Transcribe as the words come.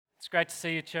It's great to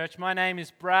see you, church. My name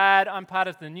is Brad. I'm part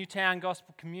of the Newtown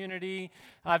Gospel community.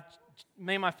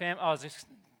 Me and my family,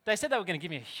 they said they were going to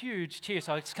give me a huge cheer,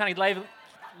 so I just kind of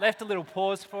left a little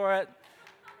pause for it.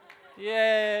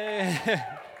 Yeah.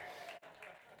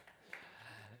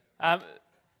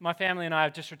 My family and I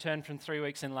have just returned from 3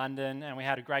 weeks in London, and we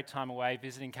had a great time away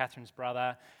visiting Catherine's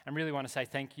brother. And really want to say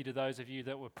thank you to those of you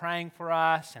that were praying for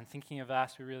us and thinking of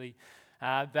us. We really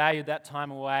valued that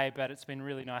time away, but it's been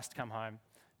really nice to come home.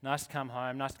 Nice to come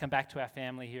home, nice to come back to our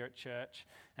family here at church,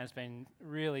 and it's been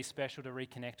really special to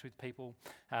reconnect with people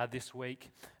this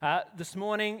week. This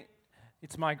morning,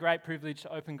 it's my great privilege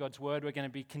to open God's Word. We're going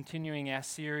to be continuing our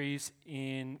series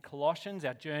in Colossians,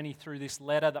 our journey through this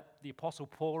letter that the Apostle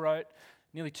Paul wrote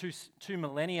nearly two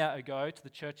millennia ago to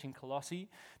the church in Colossae.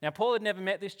 Now, Paul had never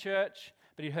met this church,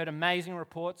 but he'd heard amazing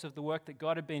reports of the work that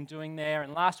God had been doing there,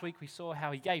 and last week we saw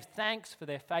how he gave thanks for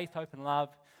their faith, hope, and love.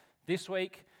 This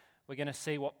week, we're going to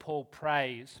see what Paul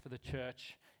prays for the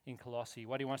church in Colossae,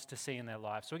 what he wants to see in their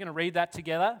lives. So we're going to read that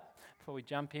together before we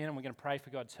jump in, and we're going to pray for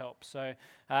God's help. So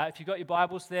if you've got your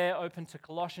Bibles there, open to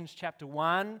Colossians chapter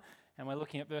 1, and we're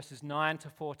looking at verses 9 to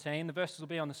 14. The verses will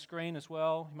be on the screen as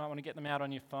well. You might want to get them out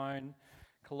on your phone.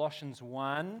 Colossians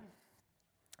 1,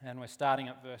 and we're starting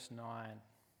at verse 9.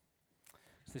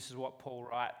 So this is what Paul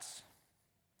writes.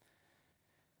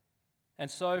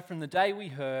 And so from the day we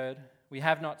heard, we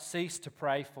have not ceased to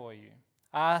pray for you,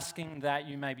 asking that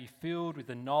you may be filled with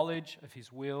the knowledge of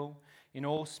His will in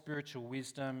all spiritual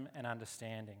wisdom and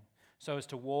understanding, so as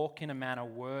to walk in a manner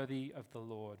worthy of the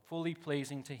Lord, fully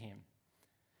pleasing to Him,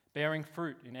 bearing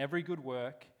fruit in every good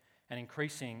work and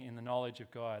increasing in the knowledge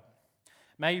of God.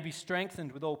 May you be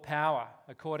strengthened with all power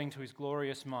according to His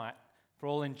glorious might, for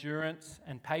all endurance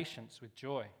and patience with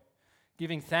joy,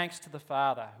 giving thanks to the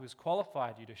Father who has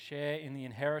qualified you to share in the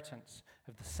inheritance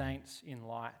of the saints in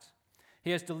light. He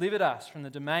has delivered us from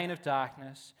the domain of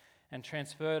darkness and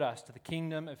transferred us to the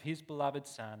kingdom of His beloved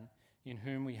Son, in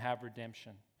whom we have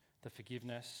redemption, the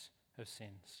forgiveness of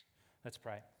sins. Let's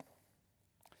pray.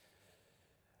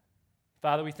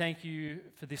 Father, we thank you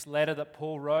for this letter that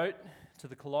Paul wrote to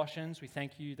the Colossians. We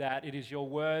thank you that it is your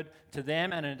word to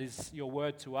them and it is your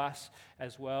word to us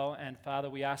as well. And Father,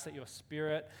 we ask that your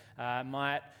Spirit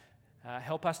might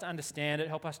help us to understand it,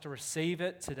 help us to receive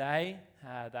it today,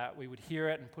 that we would hear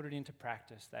it and put it into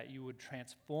practice, that you would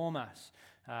transform us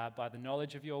by the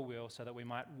knowledge of your will so that we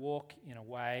might walk in a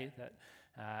way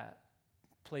that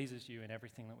pleases you in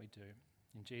everything that we do.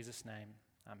 In Jesus' name,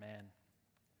 amen.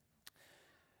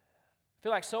 I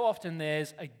feel like so often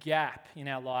there's a gap in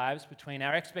our lives between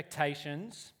our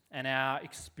expectations and our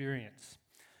experience.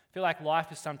 I feel like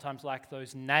life is sometimes like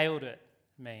those nailed it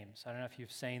memes. I don't know if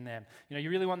you've seen them. You know,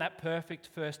 you really want that perfect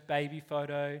first baby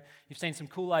photo. You've seen some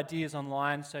cool ideas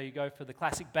online, so you go for the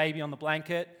classic baby on the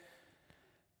blanket,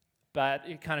 but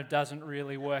it kind of doesn't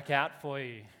really work out for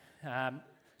you.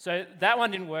 So that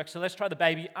one didn't work, so let's try the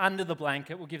baby under the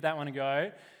blanket. We'll give that one a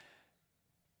go.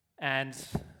 And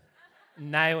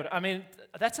nailed. I mean,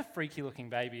 that's a freaky looking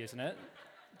baby, isn't it?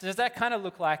 Does that kind of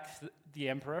look like the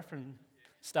Emperor from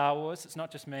Star Wars? It's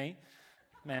not just me.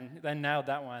 Man, they nailed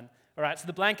that one. All right, so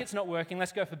the blanket's not working.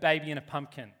 Let's go for baby in a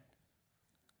pumpkin.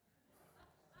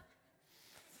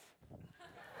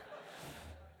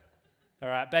 All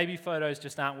right, baby photos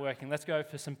just aren't working. Let's go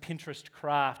for some Pinterest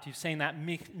craft. You've seen that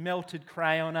melted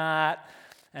crayon art,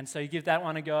 and so you give that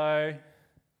one a go.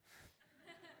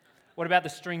 What about the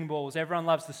string balls? Everyone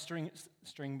loves the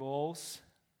string balls.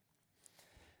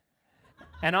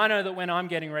 And I know that when I'm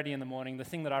getting ready in the morning, the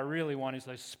thing that I really want is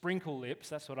those sprinkle lips.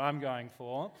 That's what I'm going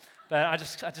for. But I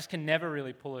just can never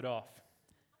really pull it off.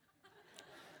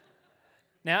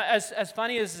 Now, as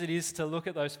funny as it is to look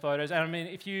at those photos, and I mean,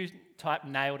 if you type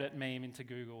nailed it meme into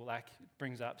Google, like, it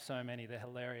brings up so many, they're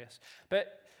hilarious.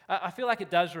 But I feel like it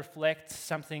does reflect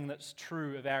something that's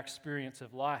true of our experience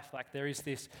of life. Like, there is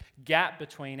this gap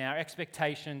between our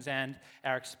expectations and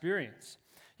our experience.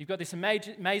 You've got this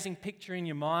amazing picture in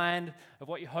your mind of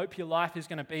what you hope your life is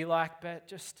going to be like, but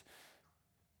just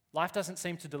life doesn't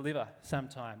seem to deliver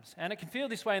sometimes. And it can feel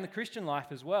this way in the Christian life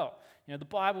as well. You know, the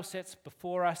Bible sets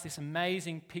before us this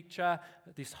amazing picture,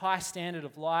 this high standard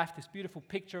of life, this beautiful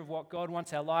picture of what God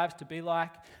wants our lives to be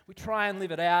like. We try and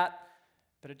live it out,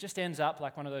 but it just ends up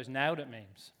like one of those nailed it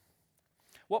memes.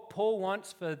 What Paul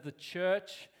wants for the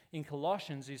church in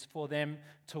Colossians is for them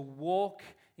to walk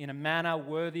in a manner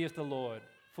worthy of the Lord,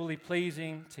 fully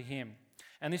pleasing to Him.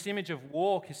 And this image of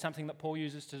walk is something that Paul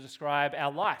uses to describe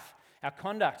our life, our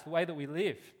conduct, the way that we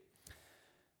live.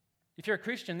 If you're a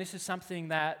Christian, this is something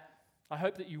that I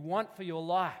hope that you want for your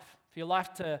life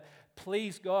to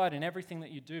please God in everything that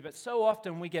you do. But so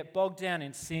often we get bogged down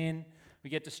in sin, We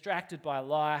get distracted by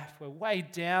life. We're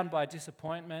weighed down by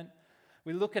disappointment.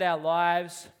 We look at our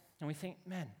lives and we think,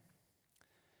 man,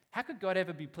 how could God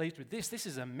ever be pleased with this? This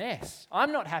is a mess.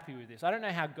 I'm not happy with this. I don't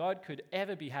know how God could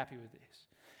ever be happy with this.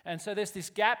 And so there's this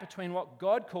gap between what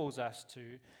God calls us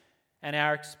to and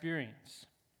our experience.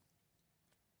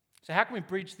 So how can we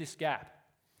bridge this gap?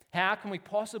 How can we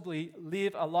possibly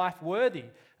live a life worthy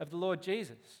of the Lord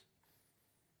Jesus?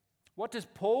 What does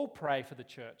Paul pray for the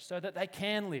church so that they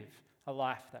can live a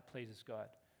life that pleases God?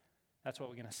 That's what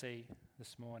we're going to see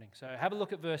this morning. So have a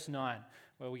look at verse 9,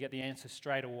 where we get the answer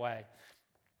straight away.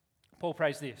 Paul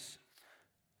prays this: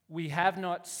 "We have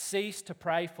not ceased to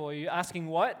pray for you," asking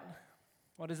what?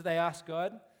 What does they ask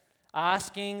God?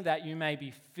 Asking that you may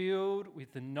be filled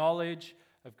with the knowledge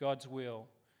of God's will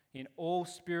in all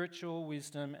spiritual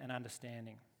wisdom and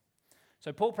understanding.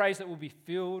 So Paul prays that we'll be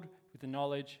filled with the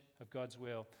knowledge of God's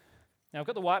will. Now I've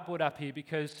got the whiteboard up here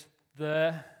because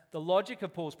the logic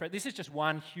of Paul's prayer, this is just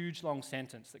one huge long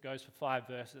sentence that goes for 5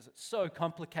 verses. It's so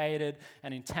complicated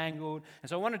and entangled. And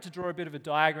so I wanted to draw a bit of a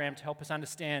diagram to help us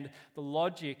understand the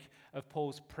logic of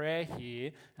Paul's prayer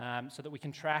here so that we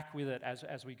can track with it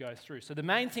as we go through. So the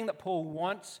main thing that Paul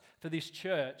wants for this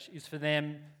church is for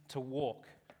them to walk.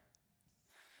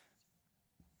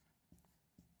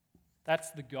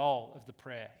 That's the goal of the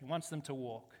prayer. He wants them to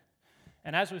walk.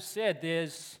 And as we've said,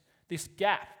 there's this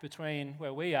gap between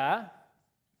where we are,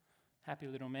 happy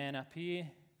little man up here,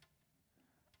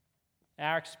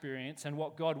 our experience, and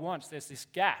what God wants. There's this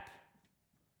gap.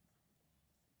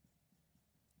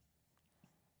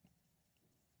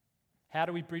 How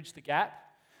do we bridge the gap?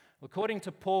 Well, according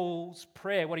to Paul's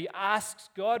prayer, what he asks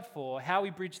God for, how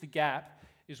we bridge the gap,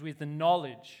 is with the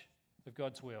knowledge of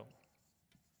God's will.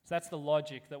 So that's the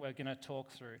logic that we're going to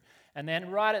talk through. And then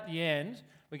right at the end,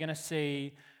 we're going to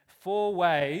see 4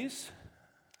 ways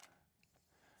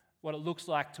what it looks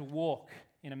like to walk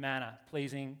in a manner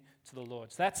pleasing to the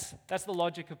Lord. So that's the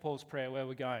logic of Paul's prayer, where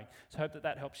we're going. So I hope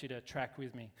that helps you to track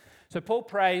with me. So Paul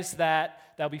prays that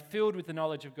they'll be filled with the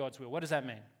knowledge of God's will. What does that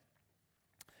mean?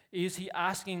 Is he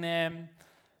asking them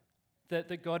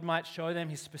that God might show them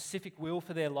his specific will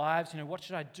for their lives? What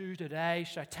should I do today?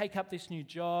 Should I take up this new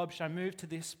job? Should I move to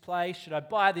this place? Should I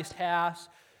buy this house?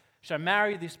 Should I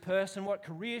marry this person? What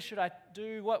career should I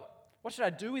do? What should I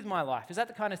do with my life? Is that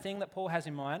the kind of thing that Paul has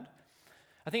in mind?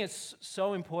 I think it's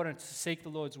so important to seek the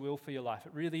Lord's will for your life.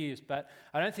 It really is. But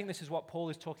I don't think this is what Paul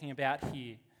is talking about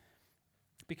here,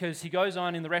 because he goes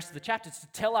on in the rest of the chapters to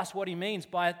tell us what he means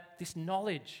by this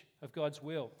knowledge of God's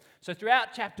will. So throughout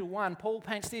chapter 1, Paul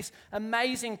paints this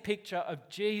amazing picture of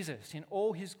Jesus in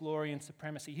all his glory and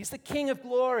supremacy. He's the King of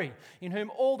glory, in whom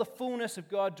all the fullness of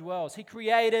God dwells. He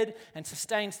created and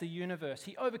sustains the universe.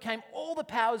 He overcame all the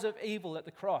powers of evil at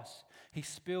the cross. He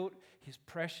spilt his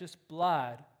precious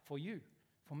blood for you,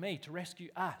 for me, to rescue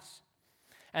us.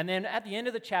 And then at the end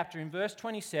of the chapter, in verse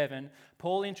 27,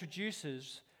 Paul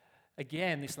introduces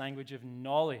again this language of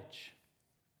knowledge.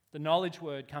 The knowledge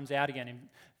word comes out again in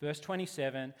verse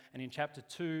 27 and in chapter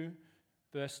 2,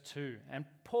 verse 2. And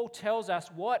Paul tells us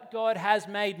what God has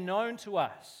made known to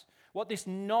us, what this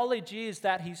knowledge is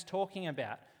that he's talking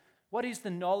about. What is the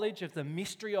knowledge of the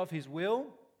mystery of his will?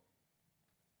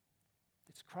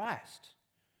 It's Christ.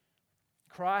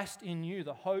 Christ in you,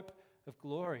 the hope of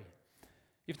glory.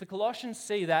 If the Colossians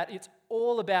see that, it's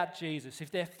all about Jesus.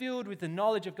 If they're filled with the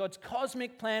knowledge of God's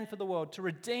cosmic plan for the world to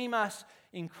redeem us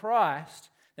in Christ,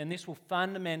 then this will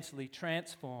fundamentally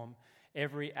transform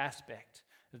every aspect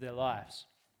of their lives.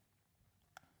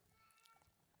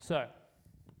 So,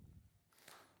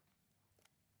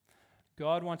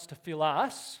 God wants to fill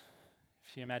us,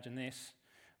 if you imagine this,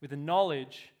 with the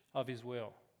knowledge of his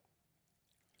will.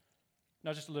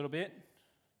 Not just a little bit,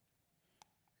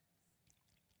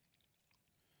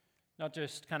 not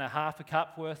just kind of half a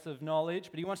cup worth of knowledge,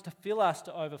 but he wants to fill us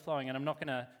to overflowing. And I'm not going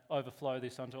to overflow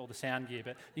this onto all the sound gear,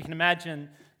 but you can imagine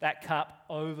that cup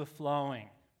overflowing.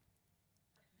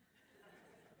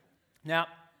 Now,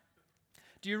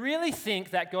 do you really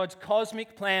think that God's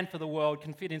cosmic plan for the world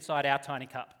can fit inside our tiny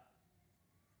cup?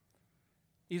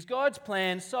 Is God's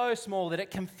plan so small that it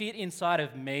can fit inside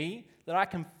of me, that I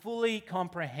can fully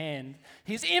comprehend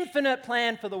his infinite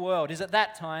plan for the world? Is it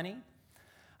that tiny?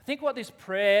 I think what this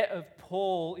prayer of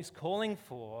Paul is calling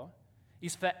for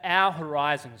is for our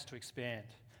horizons to expand,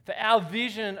 for our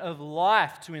vision of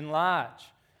life to enlarge.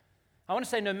 I want to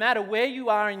say, no matter where you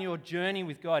are in your journey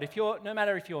with God, no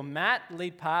matter if you're Matt,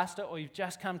 lead pastor, or you've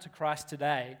just come to Christ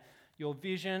today, your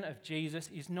vision of Jesus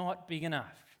is not big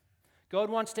enough. God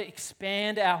wants to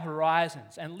expand our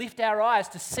horizons and lift our eyes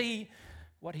to see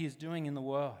what he is doing in the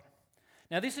world.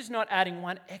 Now, this is not adding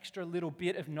one extra little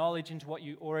bit of knowledge into what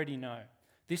you already know.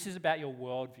 This is about your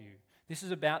worldview. This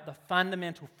is about the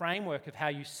fundamental framework of how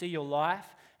you see your life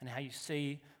and how you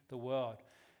see the world.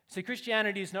 See,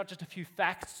 Christianity is not just a few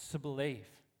facts to believe.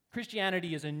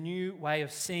 Christianity is a new way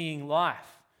of seeing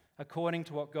life according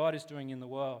to what God is doing in the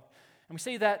world. And we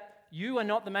see that you are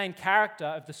not the main character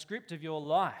of the script of your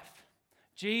life.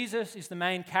 Jesus is the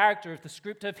main character of the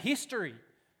script of history,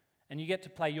 and you get to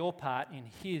play your part in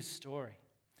his story.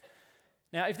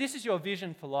 Now, if this is your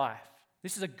vision for life,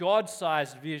 this is a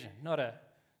God-sized vision, not a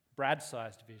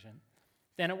Brad-sized vision,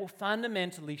 then it will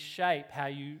fundamentally shape how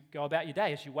you go about your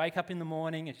day. As you wake up in the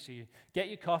morning, as you get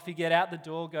your coffee, get out the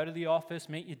door, go to the office,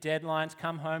 meet your deadlines,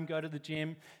 come home, go to the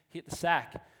gym, hit the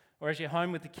sack, or as you're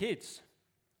home with the kids,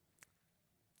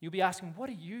 you'll be asking, what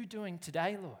are you doing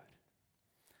today, Lord?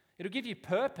 It'll give you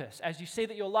purpose as you see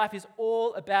that your life is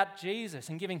all about Jesus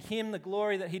and giving him the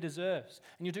glory that he deserves.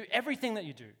 And you'll do everything that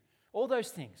you do, all those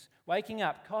things, waking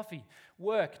up, coffee,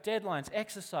 work, deadlines,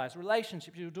 exercise,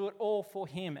 relationships, you'll do it all for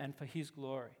him and for his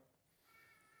glory.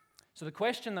 So the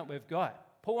question that we've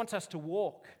got, Paul wants us to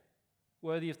walk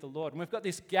worthy of the Lord. And we've got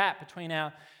this gap between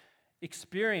our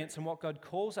experience and what God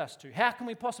calls us to. How can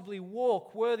we possibly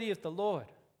walk worthy of the Lord?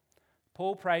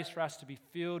 Paul prays for us to be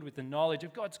filled with the knowledge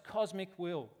of God's cosmic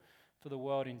will for the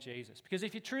world in Jesus. Because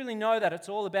if you truly know that it's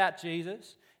all about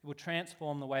Jesus, it will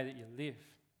transform the way that you live.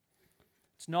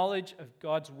 It's knowledge of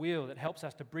God's will that helps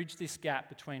us to bridge this gap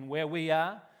between where we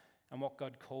are and what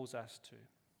God calls us to.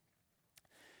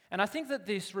 And I think that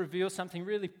this reveals something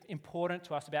really important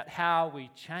to us about how we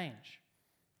change.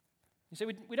 You see,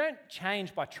 we don't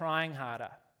change by trying harder,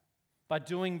 by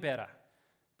doing better,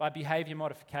 by behavior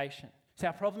modification. See,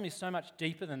 our problem is so much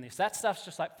deeper than this. That stuff's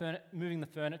just like moving the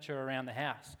furniture around the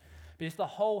house. But if the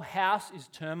whole house is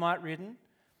termite-ridden,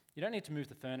 you don't need to move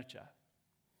the furniture.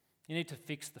 You need to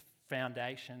fix the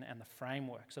foundation and the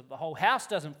framework so that the whole house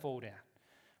doesn't fall down.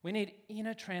 We need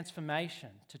inner transformation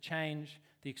to change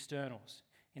the externals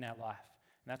in our life.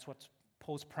 And that's what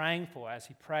Paul's praying for as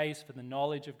he prays for the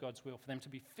knowledge of God's will, for them to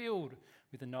be filled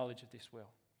with the knowledge of this will.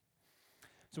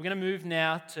 So we're going to move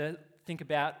now to think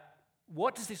about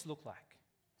what does this look like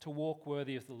to walk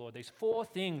worthy of the Lord? These 4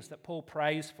 things that Paul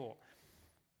prays for.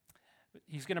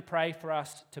 He's going to pray for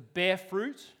us to bear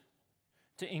fruit,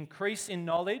 to increase in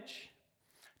knowledge,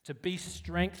 to be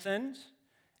strengthened,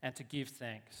 and to give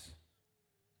thanks.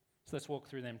 So let's walk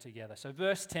through them together. So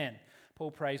verse 10,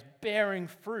 Paul prays, bearing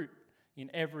fruit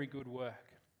in every good work.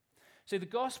 See, the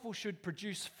gospel should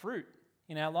produce fruit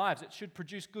in our lives. It should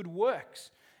produce good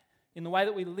works in the way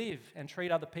that we live and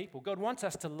treat other people. God wants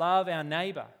us to love our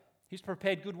neighbour. He's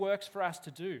prepared good works for us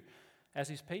to do as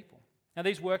his people. Now,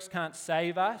 these works can't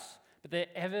save us, but they're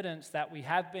evidence that we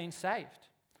have been saved.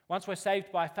 Once we're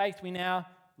saved by faith, we now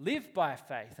live by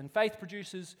faith, and faith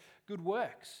produces good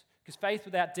works, because faith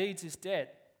without deeds is dead.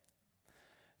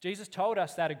 Jesus told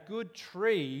us that a good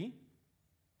tree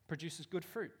produces good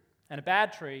fruit, and a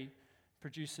bad tree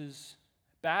produces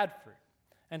bad fruit.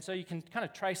 And so you can kind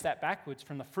of trace that backwards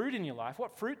from the fruit in your life.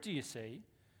 What fruit do you see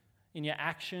in your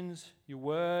actions, your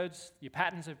words, your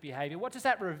patterns of behavior? What does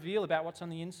that reveal about what's on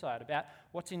the inside, about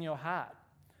what's in your heart?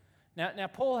 Now,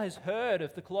 Paul has heard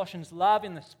of the Colossians' love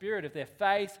in the spirit of their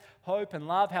faith, hope, and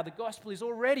love, how the gospel is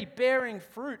already bearing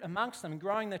fruit amongst them and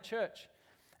growing their church.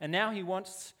 And now he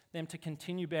wants them to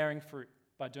continue bearing fruit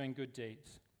by doing good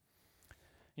deeds.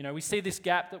 You know, we see this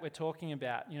gap that we're talking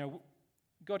about. You know,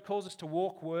 God calls us to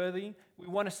walk worthy. We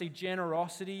want to see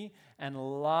generosity and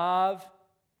love.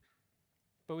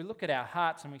 But we look at our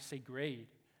hearts and we see greed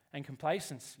and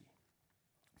complacency.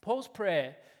 Paul's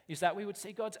prayer is that we would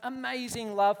see God's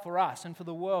amazing love for us and for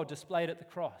the world displayed at the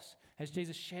cross as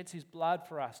Jesus sheds his blood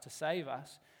for us to save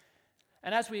us.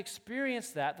 And as we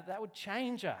experience that would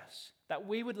change us, that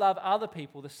we would love other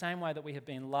people the same way that we have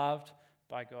been loved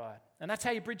by God. And that's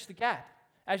how you bridge the gap.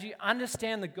 As you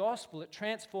understand the gospel, it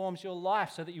transforms your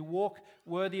life so that you walk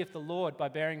worthy of the Lord by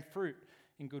bearing fruit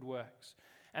in good works.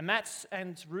 And Matt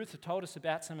and Ruth have told us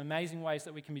about some amazing ways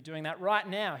that we can be doing that right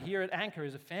now here at Anchor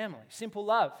as a family. Simple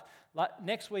love.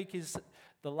 Next week is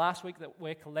the last week that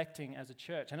we're collecting as a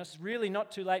church. And it's really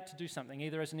not too late to do something,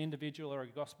 either as an individual or a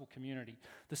gospel community.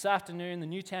 This afternoon, the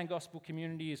Newtown Gospel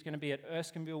Community is going to be at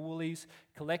Erskineville Woolies,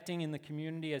 collecting in the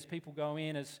community as people go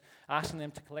in, as asking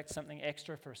them to collect something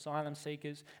extra for asylum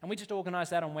seekers. And we just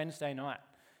organised that on Wednesday night.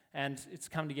 And it's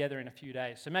come together in a few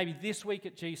days. So maybe this week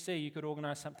at GC you could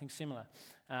organise something similar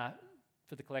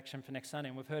for the collection for next Sunday.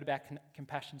 And we've heard about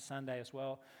Compassion Sunday as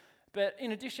well. But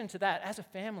in addition to that, as a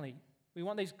family, we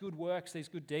want these good works, these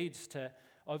good deeds to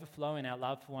overflow in our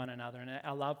love for one another and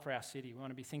our love for our city. We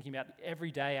want to be thinking about the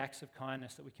everyday acts of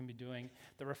kindness that we can be doing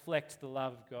that reflect the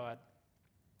love of God.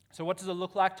 So what does it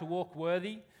look like to walk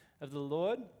worthy of the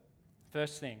Lord?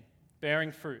 First thing,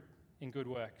 bearing fruit in good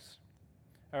works.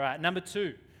 All right, number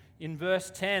 2, in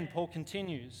verse 10, Paul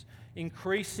continues,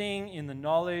 increasing in the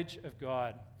knowledge of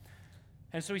God.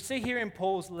 And so we see here in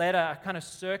Paul's letter a kind of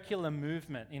circular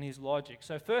movement in his logic.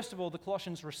 So first of all, the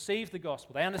Colossians receive the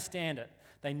gospel. They understand it.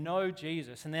 They know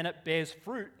Jesus, and then it bears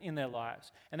fruit in their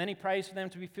lives. And then he prays for them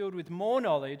to be filled with more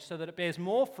knowledge so that it bears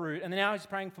more fruit, and now he's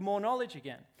praying for more knowledge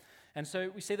again. And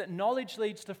so we see that knowledge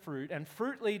leads to fruit, and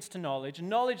fruit leads to knowledge, and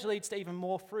knowledge leads to even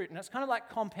more fruit. And it's kind of like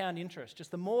compound interest.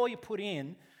 Just the more you put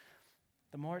in,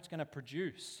 the more it's going to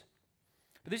produce.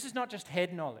 But this is not just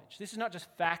head knowledge. This is not just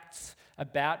facts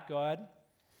about God.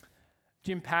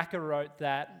 Jim Packer wrote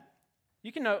that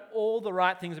you can know all the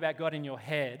right things about God in your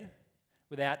head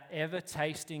without ever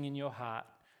tasting in your heart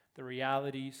the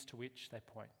realities to which they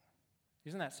point.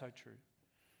 Isn't that so true?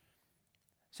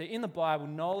 See, in the Bible,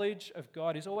 knowledge of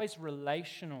God is always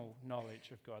relational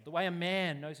knowledge of God, the way a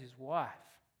man knows his wife.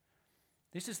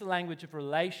 This is the language of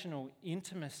relational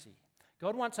intimacy.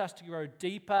 God wants us to grow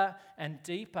deeper and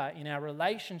deeper in our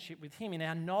relationship with Him, in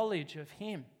our knowledge of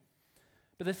Him.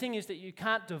 But the thing is that you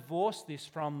can't divorce this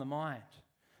from the mind.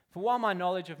 For while my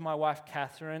knowledge of my wife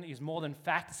Catherine is more than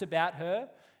facts about her,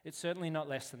 it's certainly not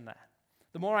less than that.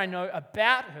 The more I know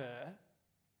about her,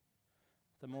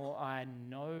 the more I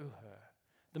know her.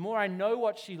 The more I know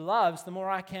what she loves, the more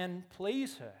I can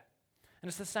please her. And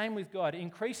it's the same with God.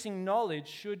 Increasing knowledge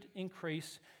should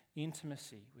increase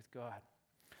intimacy with God.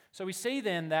 So we see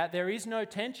then that there is no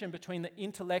tension between the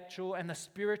intellectual and the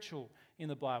spiritual in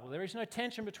the Bible. There is no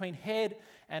tension between head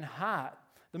and heart.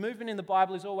 The movement in the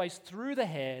Bible is always through the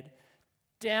head,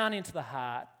 down into the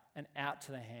heart, and out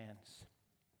to the hands.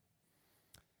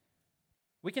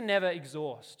 We can never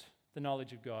exhaust the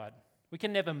knowledge of God. We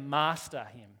can never master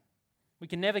Him. We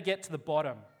can never get to the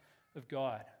bottom of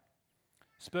God.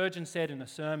 Spurgeon said in a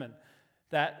sermon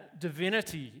that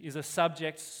divinity is a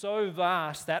subject so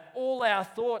vast that all our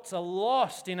thoughts are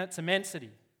lost in its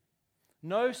immensity.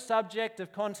 No subject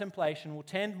of contemplation will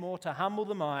tend more to humble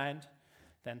the mind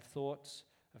than thoughts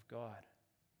of God.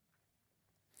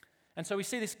 And so we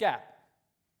see this gap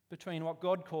between what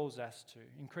God calls us to,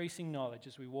 increasing knowledge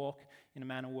as we walk in a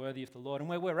manner worthy of the Lord, and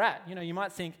where we're at. You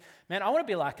might think, man, I want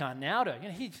to be like Arnaldo.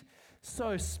 He's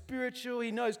so spiritual.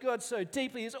 He knows God so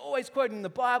deeply. He's always quoting the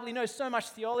Bible. He knows so much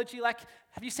theology.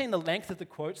 Have you seen the length of the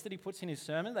quotes that he puts in his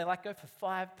sermon? They go for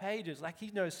 5 pages.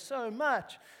 He knows so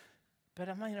much. But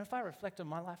if I reflect on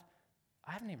my life,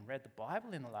 I haven't even read the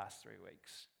Bible in the last 3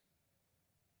 weeks.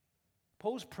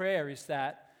 Paul's prayer is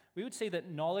that we would see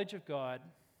that knowledge of God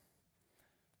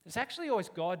is actually always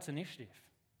God's initiative.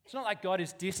 It's not like God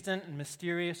is distant and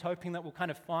mysterious, hoping that we'll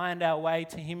kind of find our way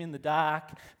to Him in the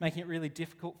dark, making it really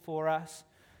difficult for us.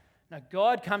 No,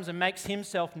 God comes and makes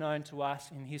Himself known to us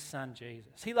in His Son,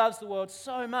 Jesus. He loves the world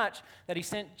so much that He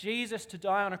sent Jesus to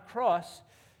die on a cross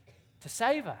to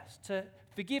save us, to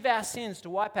forgive our sins, to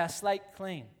wipe our slate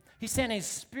clean. He sent His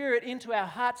Spirit into our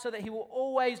hearts so that He will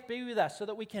always be with us, so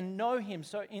that we can know Him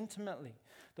so intimately,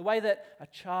 the way that a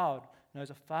child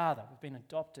knows a father. We've been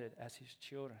adopted as His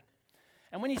children.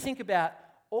 And when you think about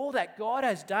all that God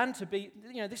has done to be,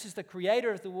 this is the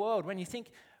creator of the world. When you think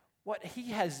what He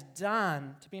has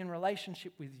done to be in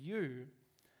relationship with you,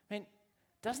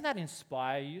 doesn't that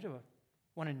inspire you to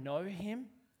want to know Him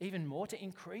even more, to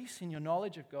increase in your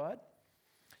knowledge of God?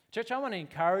 Church, I want to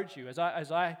encourage you, as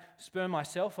I spur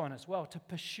myself on as well, to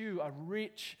pursue a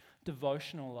rich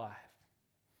devotional life,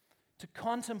 to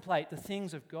contemplate the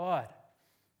things of God.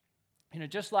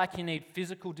 Just like you need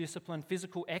physical discipline,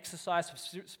 physical exercise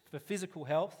for physical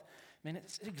health,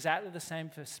 it's exactly the same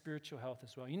for spiritual health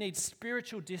as well. You need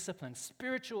spiritual discipline,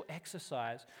 spiritual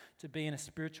exercise to be in a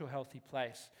spiritual healthy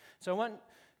place. So I want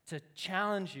to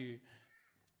challenge you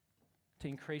to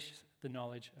increase the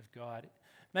knowledge of God.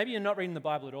 Maybe you're not reading the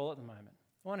Bible at all at the moment.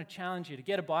 I want to challenge you to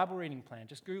get a Bible reading plan.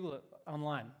 Just Google it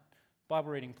online. Bible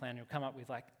reading plan, you'll come up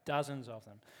with dozens of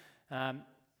them.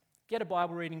 Get a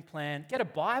Bible reading plan. Get a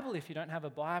Bible if you don't have a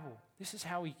Bible. This is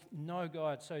how we know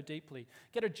God so deeply.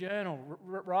 Get a journal.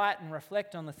 Write and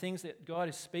reflect on the things that God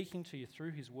is speaking to you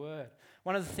through His Word.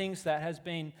 One of the things that has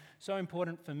been so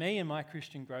important for me in my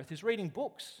Christian growth is reading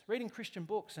books, reading Christian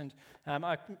books. And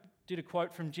I did a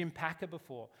quote from Jim Packer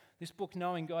before. This book,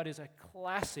 Knowing God, is a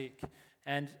classic.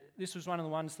 And this was one of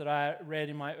the ones that I read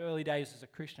in my early days as a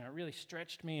Christian. It really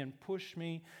stretched me and pushed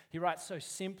me. He writes so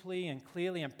simply and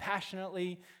clearly and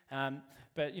passionately.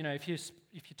 But if you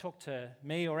talk to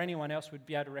me or anyone else, we'd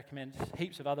be able to recommend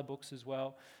heaps of other books as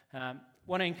well.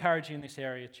 Want to encourage you in this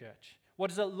area, church. What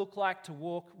does it look like to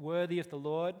walk worthy of the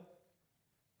Lord?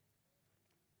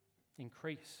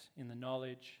 Increase in the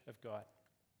knowledge of God.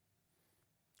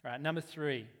 All right, number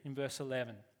 3 in verse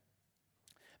 11.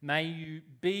 May you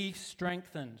be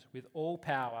strengthened with all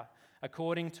power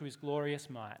according to his glorious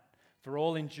might, for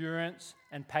all endurance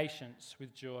and patience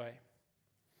with joy.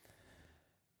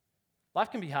 Life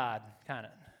can be hard, can't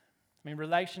it? I mean,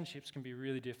 relationships can be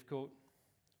really difficult.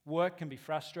 Work can be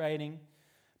frustrating.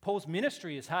 Paul's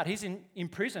ministry is hard. He's in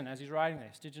prison as he's writing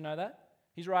this. Did you know that?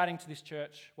 He's writing to this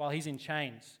church while he's in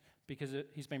chains because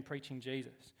he's been preaching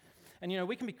Jesus. And,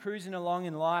 we can be cruising along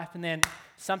in life and then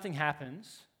something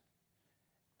happens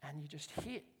and you just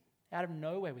hit out of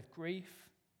nowhere with grief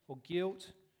or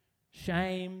guilt,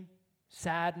 shame,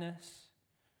 sadness,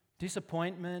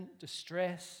 disappointment,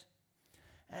 distress.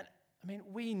 And,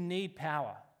 we need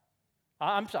power.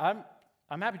 I'm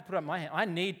happy to put up my hand. I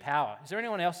need power. Is there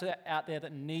anyone else out there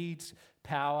that needs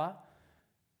power?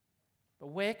 But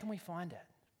where can we find it?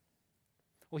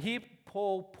 Well, here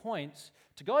Paul points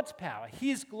to God's power,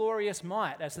 his glorious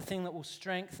might, as the thing that will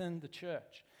strengthen the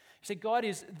church. You see, God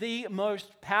is the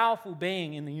most powerful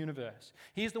being in the universe.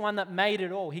 He's the one that made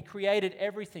it all. He created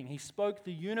everything. He spoke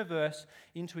the universe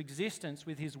into existence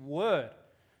with his word.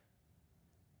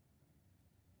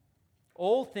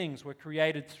 All things were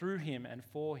created through him and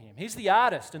for him. He's the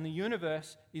artist, and the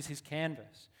universe is his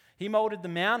canvas. He molded the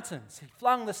mountains. He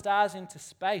flung the stars into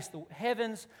space. The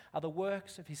heavens are the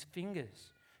works of his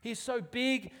fingers. He is so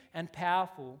big and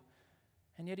powerful,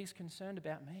 and yet he's concerned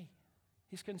about me.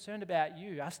 He's concerned about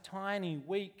you, us tiny,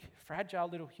 weak, fragile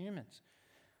little humans.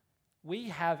 We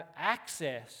have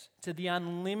access to the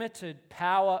unlimited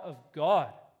power of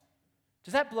God.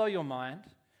 Does that blow your mind?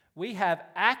 We have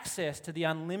access to the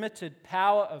unlimited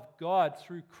power of God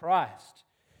through Christ.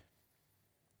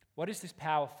 What is this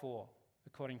power for,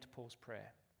 according to Paul's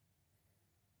prayer?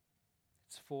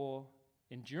 It's for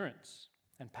endurance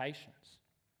and patience.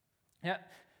 Now,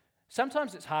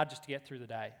 sometimes it's hard just to get through the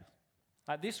day.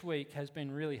 Like this week has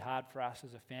been really hard for us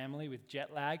as a family with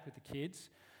jet lag with the kids.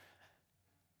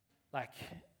 Like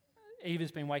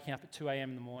Eva's been waking up at 2 a.m.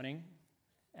 in the morning,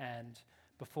 and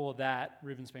before that,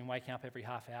 Ruben's been waking up every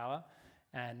half hour,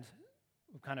 and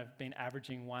we've kind of been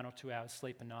averaging 1 or 2 hours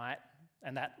sleep a night,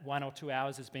 and that 1 or 2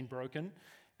 hours has been broken,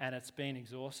 and it's been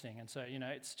exhausting. And so,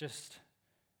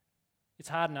 it's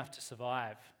hard enough to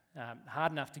survive,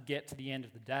 hard enough to get to the end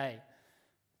of the day.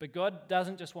 But God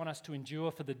doesn't just want us to endure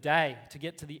for the day, to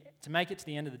make it to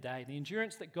the end of the day. The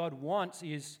endurance that God wants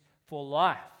is for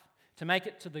life, to make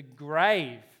it to the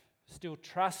grave, still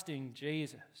trusting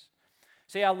Jesus.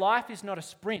 See, our life is not a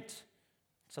sprint.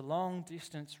 It's a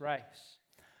long-distance race.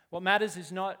 What matters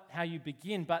is not how you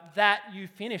begin, but that you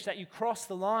finish, that you cross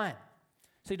the line.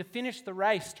 See, to finish the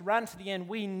race, to run to the end,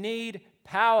 we need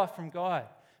power from God.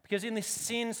 Because in this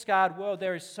sin-scarred world,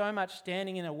 there is so much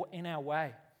standing in our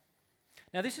way.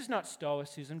 Now, this is not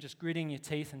stoicism, just gritting your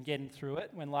teeth and getting through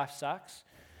it when life sucks.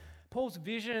 Paul's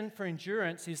vision for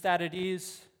endurance is that it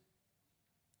is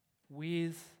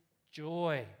with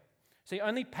joy. See,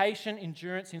 only patient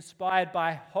endurance inspired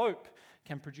by hope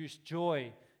can produce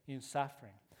joy in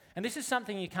suffering. And this is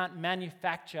something you can't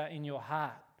manufacture in your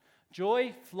heart.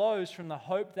 Joy flows from the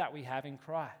hope that we have in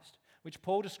Christ, which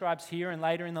Paul describes here and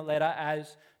later in the letter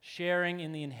as sharing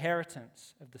in the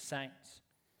inheritance of the saints.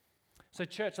 So,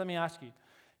 church, let me ask you,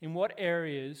 in what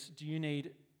areas do you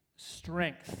need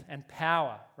strength and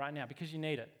power right now? Because you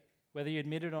need it. Whether you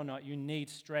admit it or not, you need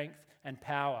strength and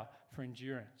power for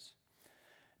endurance.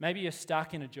 Maybe you're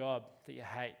stuck in a job that you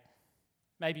hate.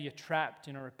 Maybe you're trapped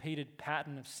in a repeated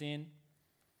pattern of sin.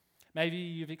 Maybe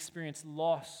you've experienced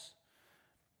loss.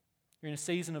 You're in a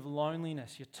season of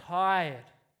loneliness. You're tired.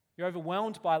 You're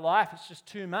overwhelmed by life. It's just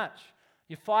too much.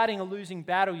 You're fighting a losing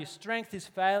battle. Your strength is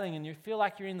failing and you feel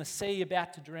like you're in the sea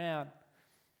about to drown.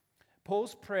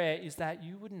 Paul's prayer is that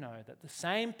you would know that the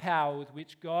same power with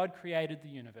which God created the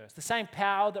universe, the same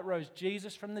power that rose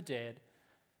Jesus from the dead,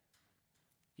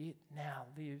 it now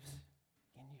lives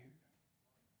in you.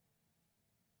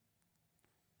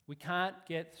 We can't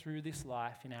get through this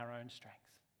life in our own strength.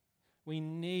 We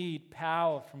need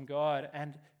power from God,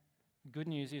 and the good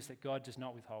news is that God does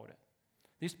not withhold it.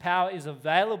 This power is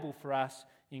available for us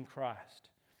in Christ.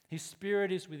 His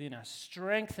Spirit is within us,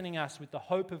 strengthening us with the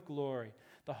hope of glory,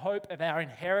 the hope of our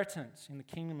inheritance in the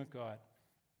kingdom of God.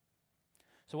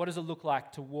 So what does it look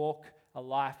like to walk a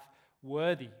life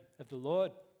worthy of the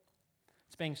Lord?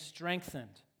 It's being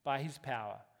strengthened by His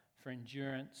power for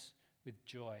endurance with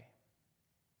joy.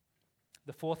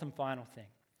 The fourth and final thing,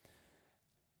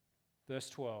 verse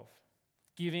 12,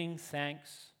 giving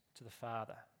thanks to the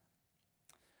Father.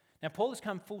 Now, Paul has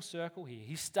come full circle here.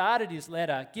 He started his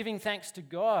letter giving thanks to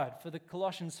God for the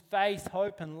Colossians' faith,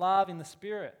 hope, and love in the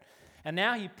Spirit. And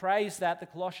now he prays that the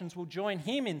Colossians will join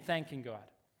him in thanking God.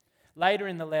 Later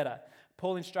in the letter,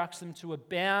 Paul instructs them to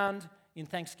abound in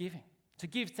thanksgiving, to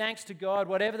give thanks to God,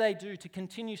 whatever they do, to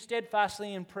continue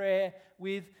steadfastly in prayer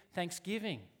with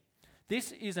thanksgiving.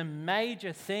 This is a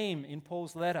major theme in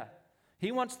Paul's letter.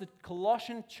 He wants the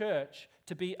Colossian church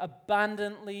to be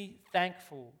abundantly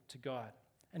thankful to God.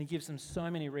 And he gives them so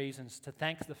many reasons to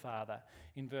thank the Father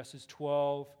in verses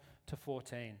 12 to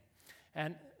 14.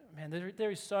 And man,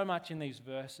 there is so much in these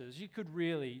verses. You could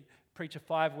really preach a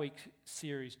 5-week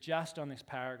series just on this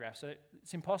paragraph. So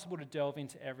it's impossible to delve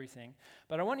into everything.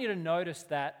 But I want you to notice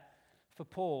that for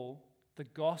Paul, the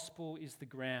gospel is the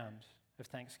ground of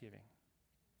thanksgiving.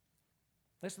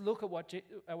 Let's look at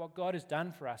what God has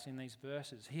done for us in these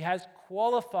verses. He has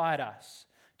qualified us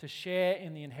to share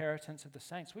in the inheritance of the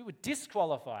saints. We were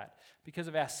disqualified because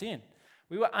of our sin.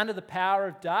 We were under the power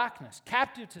of darkness,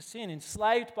 captive to sin,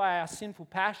 enslaved by our sinful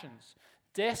passions,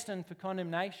 destined for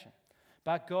condemnation.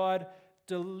 But God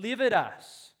delivered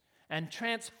us and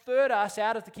transferred us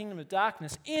out of the kingdom of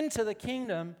darkness into the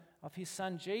kingdom of his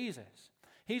Son Jesus.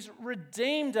 He's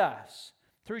redeemed us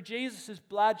through Jesus'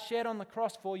 blood shed on the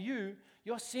cross for you.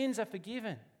 Your sins are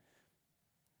forgiven.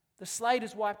 The slate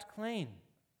is wiped clean.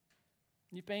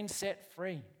 You've been set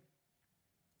free.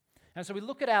 And so we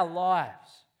look at our lives.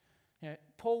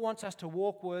 Paul wants us to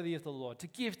walk worthy of the Lord, to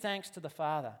give thanks to the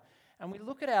Father. And we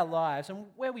look at our lives, and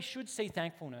where we should see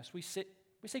thankfulness, we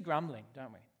see grumbling,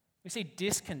 don't we? We see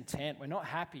discontent. We're not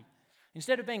happy.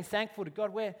 Instead of being thankful to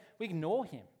God, we ignore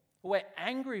him, or we're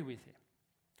angry with him.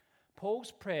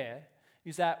 Paul's prayer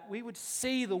is that we would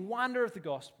see the wonder of the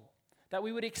gospel, that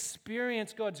we would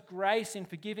experience God's grace in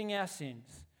forgiving our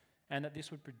sins, and that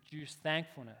this would produce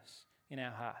thankfulness in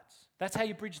our hearts. That's how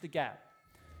you bridge the gap.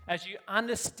 As you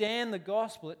understand the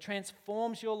gospel, it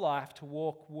transforms your life to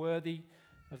walk worthy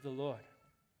of the Lord.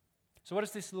 So what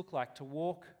does this look like, to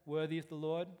walk worthy of the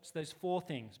Lord? It's those 4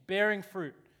 things: bearing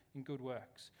fruit in good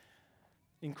works,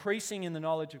 increasing in the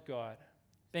knowledge of God,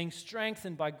 being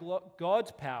strengthened by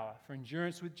God's power for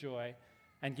endurance with joy,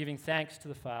 and giving thanks to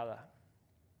the Father.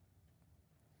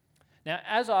 Now,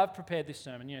 as I've prepared this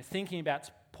sermon, thinking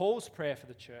about Paul's prayer for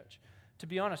the church, to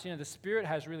be honest, the Spirit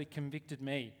has really convicted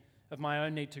me of my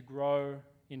own need to grow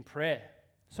in prayer.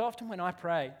 So often when I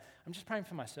pray, I'm just praying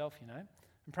for myself, I'm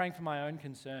praying for my own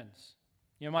concerns.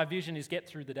 My vision is get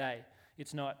through the day.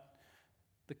 It's not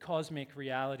the cosmic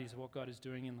realities of what God is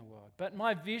doing in the world. But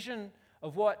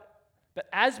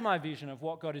as my vision of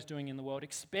what God is doing in the world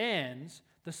expands,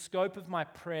 the scope of my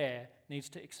prayer needs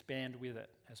to expand with it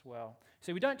as well.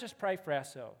 See, we don't just pray for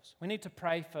ourselves. We need to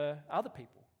pray for other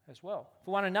people as well,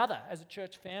 for one another as a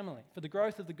church family, for the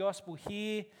growth of the gospel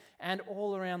here and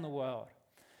all around the world.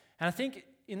 And I think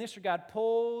in this regard,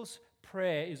 Paul's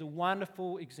prayer is a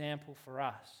wonderful example for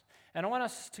us. And I want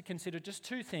us to consider just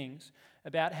 2 things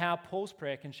about how Paul's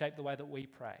prayer can shape the way that we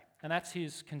pray. And that's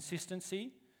his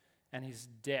consistency and his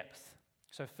depth.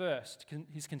 So first,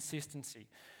 his consistency.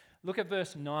 Look at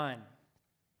verse 9.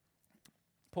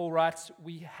 Paul writes,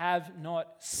 "We have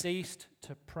not ceased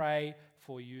to pray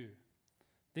for you."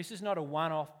 This is not a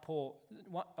one-off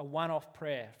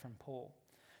prayer from Paul.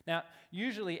 Now,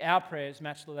 usually our prayers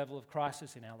match the level of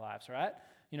crisis in our lives, right?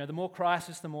 The more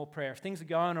crisis, the more prayer. If things are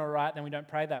going all right, then we don't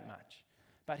pray that much.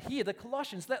 But here, the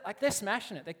Colossians, they're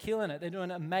smashing it. They're killing it. They're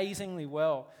doing amazingly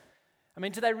well.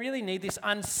 Do they really need this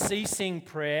unceasing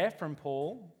prayer from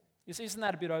Paul? Isn't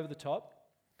that a bit over the top?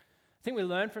 I think we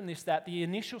learn from this that the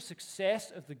initial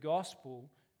success of the gospel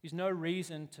is no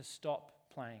reason to stop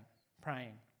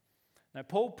praying. Now,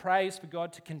 Paul prays for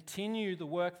God to continue the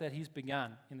work that he's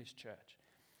begun in this church.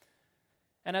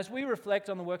 And as we reflect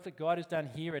on the work that God has done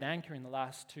here at Anchor in the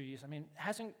last 2 years,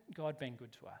 hasn't God been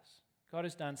good to us? God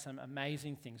has done some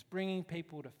amazing things, bringing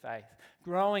people to faith,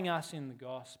 growing us in the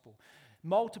gospel,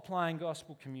 multiplying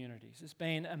gospel communities. It's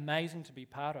been amazing to be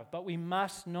part of. But we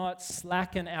must not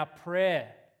slacken our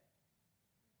prayer.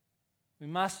 We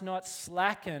must not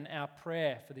slacken our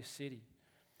prayer for this city.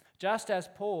 Just as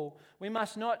Paul, we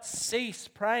must not cease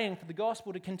praying for the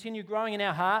gospel to continue growing in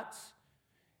our hearts,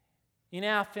 in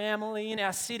our family, in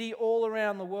our city, all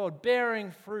around the world,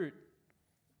 bearing fruit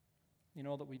in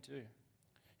all that we do.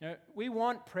 We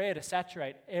want prayer to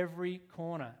saturate every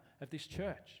corner of this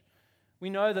church.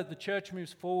 We know that the church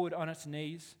moves forward on its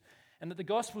knees and that the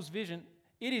gospel's vision,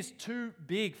 it is too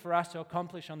big for us to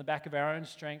accomplish on the back of our own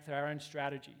strength, our own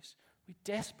strategies. We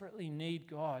desperately need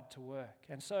God to work.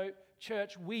 And so,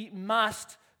 church, we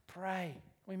must pray.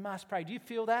 We must pray. Do you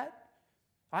feel that?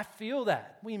 I feel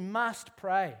that. We must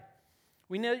pray.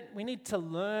 We need to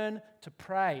learn to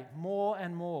pray more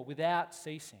and more without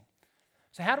ceasing.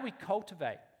 So how do we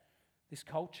cultivate this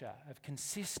culture of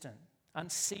consistent,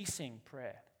 unceasing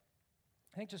prayer?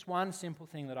 I think just one simple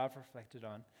thing that I've reflected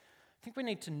on. I think we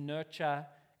need to nurture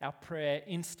our prayer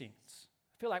instincts.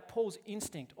 I feel like Paul's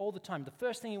instinct all the time, the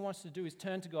first thing he wants to do is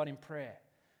turn to God in prayer.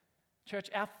 Church,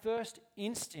 our first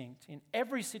instinct in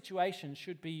every situation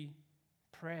should be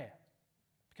prayer,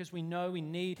 because we know we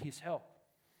need his help.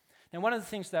 Now, one of the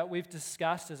things that we've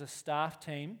discussed as a staff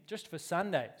team, just for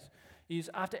Sundays, is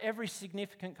after every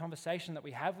significant conversation that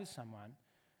we have with someone,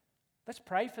 let's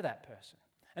pray for that person.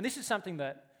 And this is something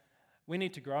that we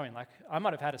need to grow in. Like, I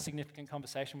might have had a significant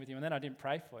conversation with you and then I didn't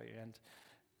pray for you. And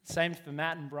same for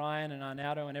Matt and Brian and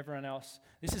Arnaldo and everyone else.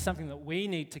 This is something that we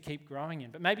need to keep growing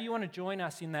in. But maybe you want to join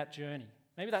us in that journey.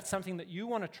 Maybe that's something that you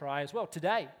want to try as well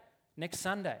today, next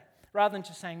Sunday. Rather than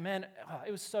just saying, man,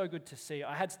 it was so good to see you.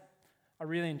 I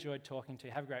really enjoyed talking to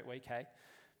you. Have a great week, hey?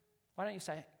 Why don't you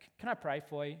say, can I pray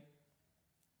for you?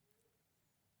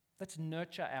 Let's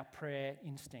nurture our prayer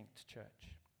instinct,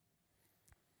 church.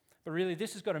 But really,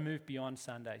 this has got to move beyond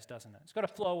Sundays, doesn't it? It's got to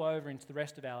flow over into the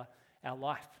rest of our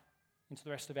life, into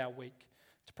the rest of our week,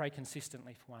 to pray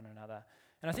consistently for one another.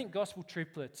 And I think Gospel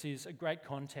Triplets is a great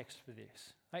context for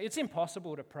this. It's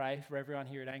impossible to pray for everyone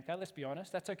here at Anchor, let's be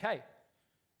honest. That's okay.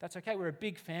 That's okay. We're a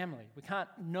big family. We can't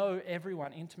know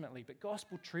everyone intimately, but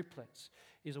Gospel Triplets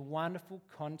is a wonderful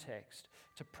context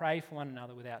to pray for one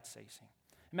another without ceasing.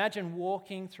 Imagine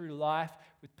walking through life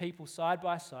with people side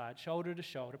by side, shoulder to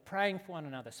shoulder, praying for one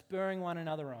another, spurring one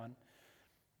another on,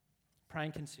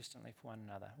 praying consistently for one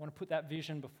another. I want to put that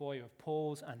vision before you of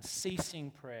Paul's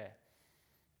unceasing prayer.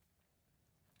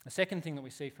 The second thing that we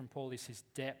see from Paul is his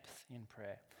depth in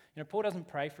prayer. Paul doesn't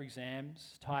pray for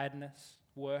exams, tiredness,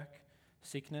 work,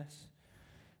 sickness.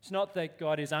 It's not that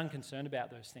God is unconcerned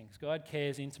about those things. God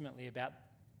cares intimately about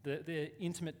the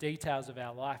intimate details of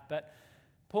our life, but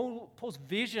Paul's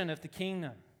vision of the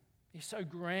kingdom is so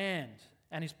grand,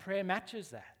 and his prayer matches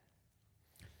that.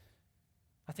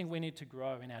 I think we need to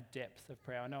grow in our depth of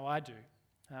prayer. I know I do.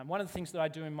 One of the things that I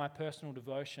do in my personal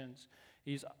devotions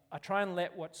is I try and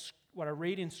let what I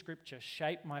read in Scripture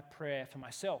shape my prayer for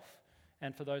myself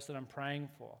and for those that I'm praying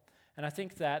for. And I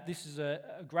think that this is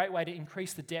a great way to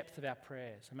increase the depth of our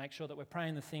prayers and make sure that we're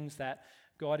praying the things that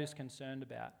God is concerned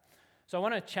about. So I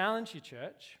want to challenge you,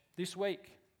 church, this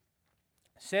week.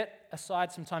 Set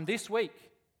aside some time this week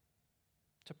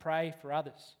to pray for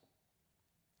others.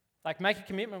 Like, make a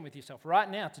commitment with yourself right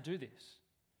now to do this.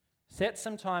 Set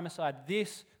some time aside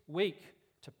this week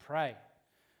to pray.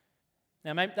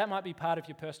 Now, maybe that might be part of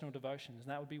your personal devotions, and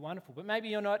that would be wonderful. But maybe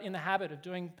you're not in the habit of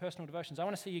doing personal devotions. I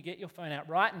want to see you get your phone out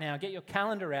right now, get your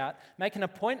calendar out, make an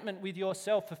appointment with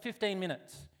yourself for 15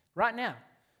 minutes right now.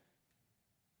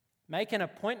 Make an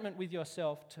appointment with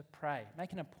yourself to pray.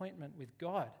 Make an appointment with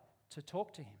God to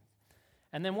talk to him.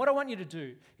 And then what I want you to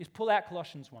do is pull out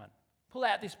Colossians 1. Pull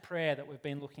out this prayer that we've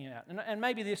been looking at. And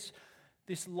maybe this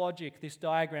logic, this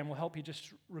diagram will help you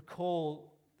just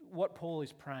recall what Paul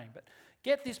is praying. But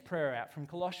get this prayer out from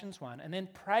Colossians 1 and then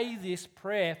pray this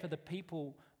prayer for the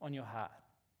people on your heart.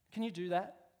 Can you do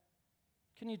that?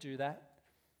 Can you do that?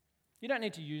 You don't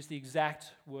need to use the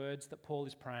exact words that Paul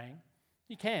is praying.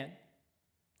 You can.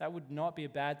 That would not be a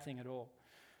bad thing at all.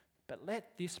 But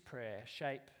let this prayer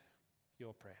shape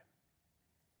your prayer.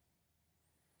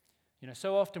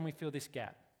 So often we feel this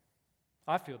gap.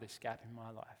 I feel this gap in my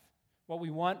life. What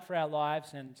we want for our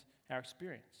lives and our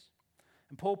experience.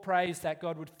 And Paul prays that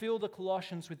God would fill the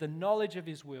Colossians with the knowledge of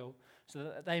his will so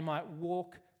that they might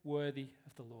walk worthy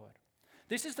of the Lord.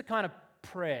 This is the kind of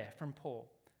prayer from Paul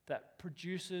that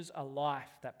produces a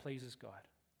life that pleases God.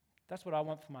 That's what I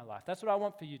want for my life. That's what I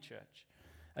want for you, church.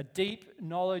 A deep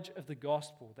knowledge of the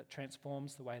gospel that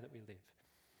transforms the way that we live.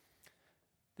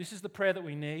 This is the prayer that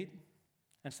we need.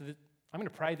 And so I'm going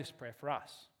to pray this prayer for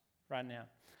us right now.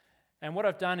 And what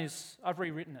I've done is I've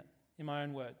rewritten it in my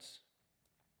own words.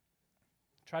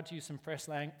 Tried to use some fresh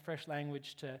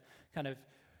language to kind of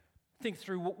think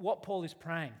through what Paul is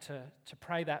praying, to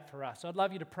pray that for us. So I'd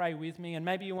love you to pray with me, and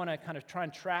maybe you want to kind of try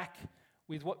and track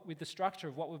with the structure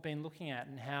of what we've been looking at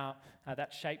and how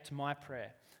that shaped my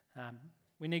prayer.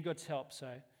 We need God's help, so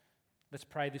let's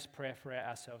pray this prayer for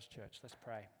ourselves, church. Let's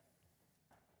pray.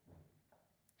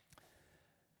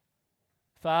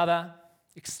 Father,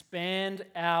 expand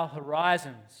our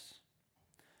horizons.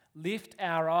 Lift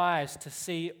our eyes to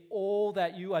see all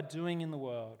that you are doing in the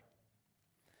world.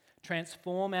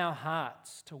 Transform our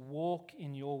hearts to walk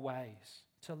in your ways,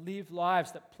 to live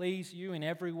lives that please you in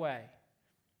every way.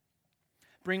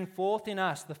 Bring forth in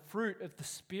us the fruit of the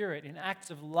Spirit in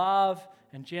acts of love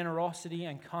and generosity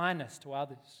and kindness to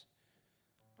others.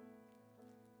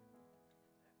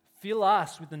 Fill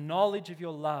us with the knowledge of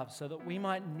your love so that we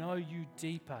might know you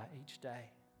deeper each day.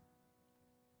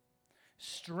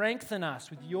 Strengthen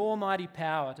us with your mighty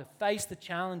power to face the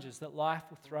challenges that life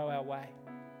will throw our way.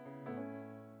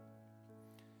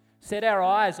 Set our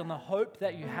eyes on the hope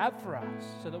that you have for us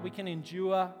so that we can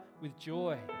endure with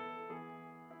joy.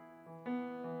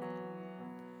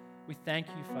 We thank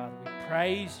you, Father. We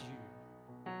praise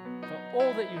you for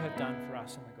all that you have done for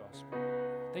us in the gospel,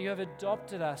 that you have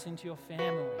adopted us into your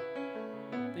family,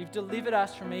 that you've delivered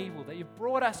us from evil, that you've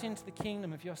brought us into the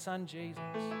kingdom of your Son, Jesus.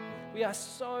 We are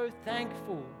so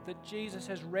thankful that Jesus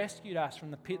has rescued us from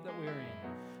the pit that we're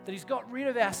in, that he's got rid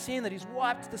of our sin, that he's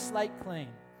wiped the slate clean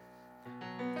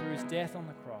through his death on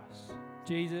the cross.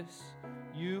 Jesus,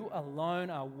 you alone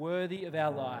are worthy of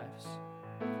our lives.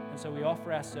 And so we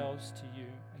offer ourselves to you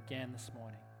again this morning.